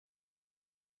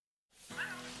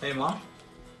Hey, Mom?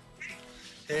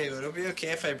 Hey, would it be okay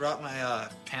if I brought my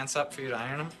pants up for you to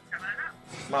iron them?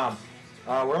 Mom,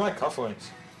 where are my cufflinks?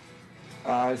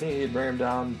 I think you could bring them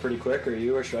down pretty quick,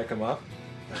 or should I come up?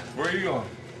 Where are you going?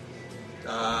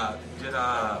 Get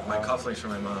my cufflinks for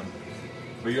my mom.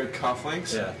 We got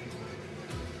cufflinks? Yeah.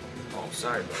 Oh,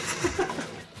 sorry, bud.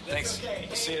 Thanks. Okay.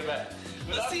 We'll see you in a bit.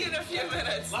 We'll see you in a few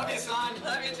minutes. Love you, son.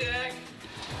 Love you, Jack.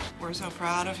 We're so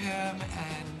proud of him,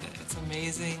 and it's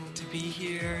amazing to be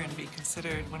here and be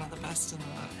considered one of the best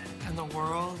in the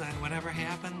world, and whatever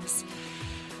happens,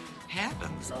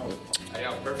 happens. I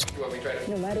know, perfect what we try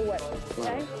to... No matter what,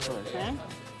 okay? Okay?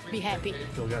 Be happy.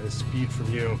 Phil got his speed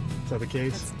from you. Is that the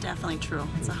case? It's definitely true.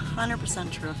 It's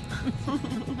 100% true.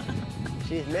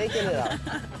 She's making it up.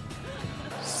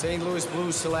 St. Louis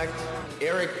Blues select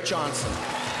Eric Johnson.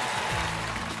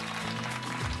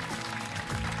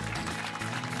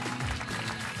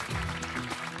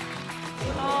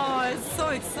 Oh, it's so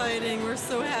exciting. We're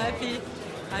so happy.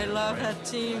 I love that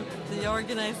team, the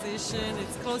organization.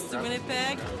 It's close to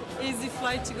Winnipeg. Easy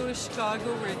flight to go to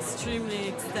Chicago. We're extremely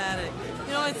ecstatic.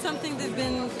 You know, it's something they've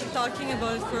been talking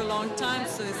about for a long time,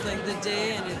 so it's like the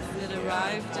day and it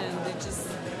arrived and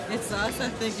it's us. I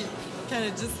think it kind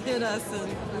of just hit us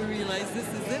and we realized this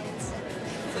is it.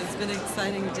 So it's been an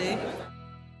exciting day.